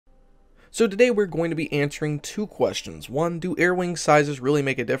So today we're going to be answering two questions. One, do air wing sizes really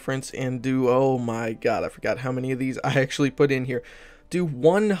make a difference? And oh my god, I forgot how many of these I actually put in here. Do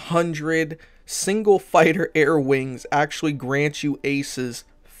 100 single fighter air wings actually grant you aces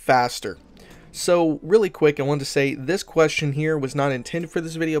faster? So really quick, I wanted to say this question here was not intended for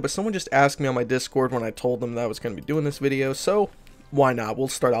this video, but someone just asked me on my Discord when I told them that I was going to be doing this video, so why not? We'll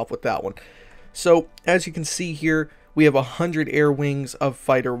start off with that one. So as you can see here, we have 100 air wings of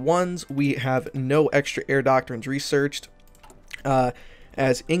Fighter 1s. We have no extra air doctrines researched.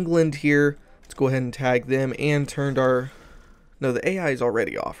 As England here, let's go ahead and tag them and turned our... No, the AI is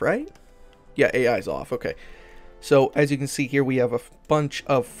already off, right? Yeah, AI is off. Okay. So as you can see here, we have a bunch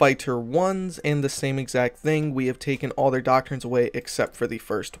of Fighter 1s and the same exact thing. We have taken all their doctrines away except for the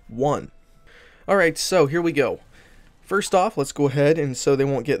first one. Alright, so here we go. First off, let's go ahead, and so they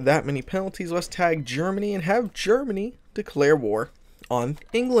won't get that many penalties, let's tag Germany and have Germany declare war on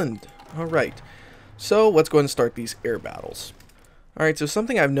England. Alright, so let's go ahead and start these air battles. Alright, so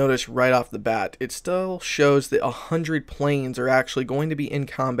something I've noticed right off the bat, it still shows that 100 planes are actually going to be in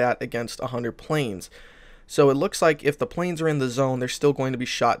combat against 100 planes. So it looks like if the planes are in the zone, they're still going to be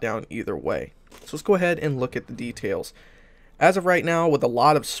shot down either way. So let's go ahead and look at the details. As of right now, with a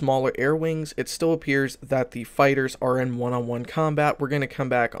lot of smaller air wings, it still appears that the fighters are in one-on-one combat. We're going to come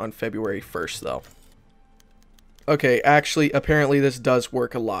back on February 1st, though. Okay, actually, apparently this does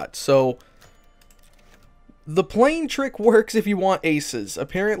work a lot. So, the plane trick works if you want aces.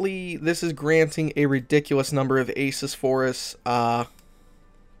 Apparently, this is granting a ridiculous number of aces for us.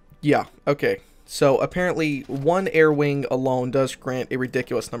 Yeah, okay. So, apparently, one air wing alone does grant a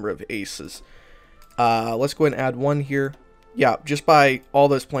ridiculous number of aces. Let's go ahead and add one here. Yeah, just by all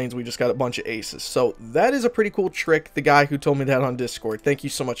those planes, we just got a bunch of aces. So that is a pretty cool trick. The guy who told me that on Discord, thank you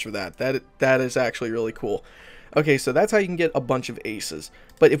so much for that. That is actually really cool. Okay, so that's how you can get a bunch of aces.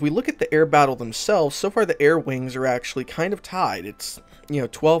 But if we look at the air battle themselves, so far the air wings are actually kind of tied. It's,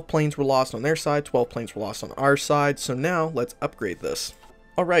 12 planes were lost on their side, 12 planes were lost on our side. So now let's upgrade this.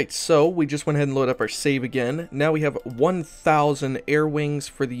 Alright, so we just went ahead and loaded up our save again. Now we have 1,000 air wings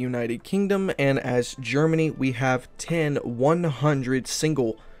for the United Kingdom, and as Germany, we have 100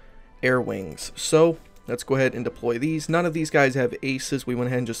 single air wings. So let's go ahead and deploy these. None of these guys have aces. We went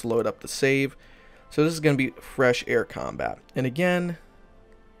ahead and just load up the save. So this is going to be fresh air combat. And again,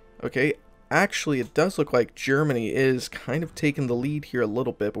 okay, actually it does look like Germany is kind of taking the lead here a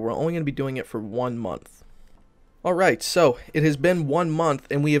little bit, but we're only going to be doing it for 1 month. Alright, so it has been 1 month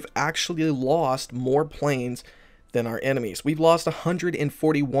and we have actually lost more planes than our enemies. We've lost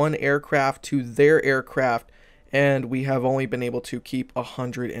 141 aircraft to their aircraft, and we have only been able to keep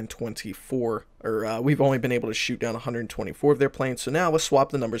 124, or we've only been able to shoot down 124 of their planes. So now let's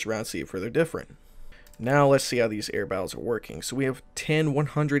swap the numbers around, see if they're different. Now let's see how these air battles are working. So we have 10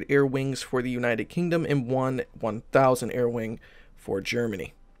 100 air wings for the United Kingdom and 1,000 air wing for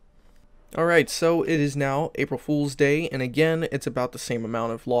Germany. Alright, so it is now April Fool's Day, and again, it's about the same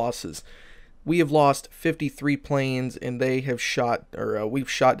amount of losses. We have lost 53 planes, and they have shot, or we've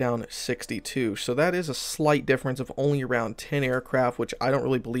shot down 62. So that is a slight difference of only around 10 aircraft, which I don't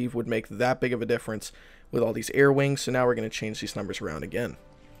really believe would make that big of a difference with all these air wings. So now we're going to change these numbers around again.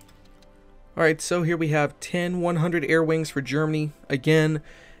 Alright, so here we have 10 100 air wings for Germany again,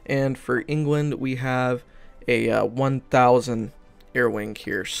 and for England we have a 1,000 air wing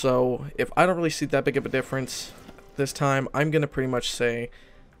here. So if I don't really see that big of a difference this time, I'm going to pretty much say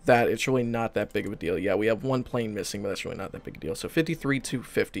that it's really not that big of a deal. Yeah, we have one plane missing, but that's really not that big a deal. So 53 to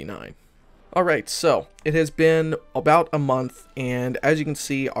 59. Alright, so it has been about a month, and as you can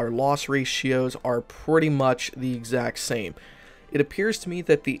see, our loss ratios are pretty much the exact same. It appears to me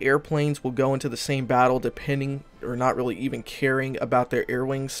that the airplanes will go into the same battle depending, or not really even caring about their air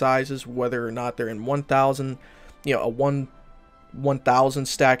wing sizes, whether or not they're in 1,000, a 1,000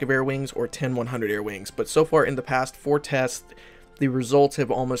 stack of air wings or 10 100 air wings. But so far in the past 4 tests, the results have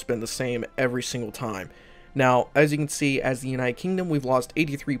almost been the same every single time. Now, as you can see, as the United Kingdom, we've lost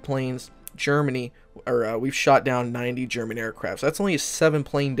 83 planes. Germany, we've shot down 90 German aircraft. So that's only a 7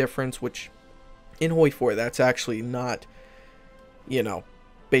 plane difference, which in HOI4, that's actually not,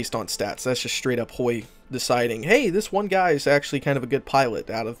 based on stats. That's just straight up HOI deciding, hey, this one guy is actually kind of a good pilot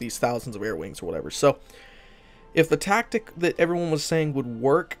out of these thousands of air wings or whatever. So if the tactic that everyone was saying would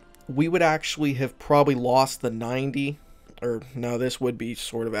work, we would actually have probably lost the 90, or no, this would be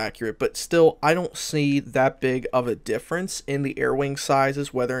sort of accurate, but still, I don't see that big of a difference in the air wing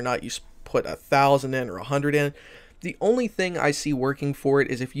sizes, whether or not you put 1,000 in or 100 in. The only thing I see working for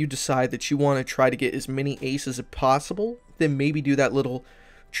it is if you decide that you want to try to get as many aces as possible, then maybe do that little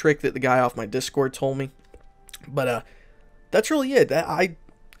trick that the guy off my Discord told me. But that's really it.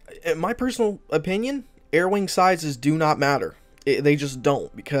 in my personal opinion, air wing sizes do not matter. They just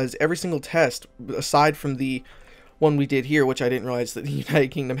don't, because every single test, aside from the one we did here, which I didn't realize that the United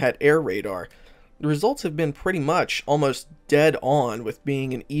Kingdom had air radar, the results have been pretty much almost dead on with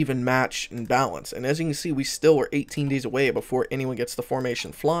being an even match in balance. And as you can see, we still are 18 days away before anyone gets the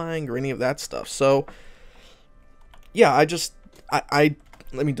formation flying or any of that stuff. So, yeah, I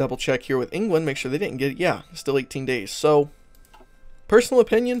let me double check here with England, make sure they didn't get it. Yeah, still 18 days. So, personal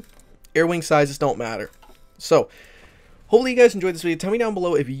opinion, air wing sizes don't matter. So, hopefully you guys enjoyed this video. Tell me down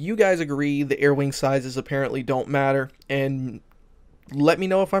below if you guys agree the air wing sizes apparently don't matter, and let me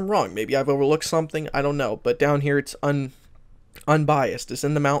know if I'm wrong. Maybe I've overlooked something, I don't know. But down here it's unbiased. It's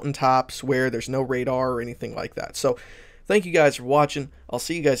in the mountaintops where there's no radar or anything like that. So, thank you guys for watching. I'll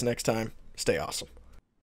see you guys next time. Stay awesome.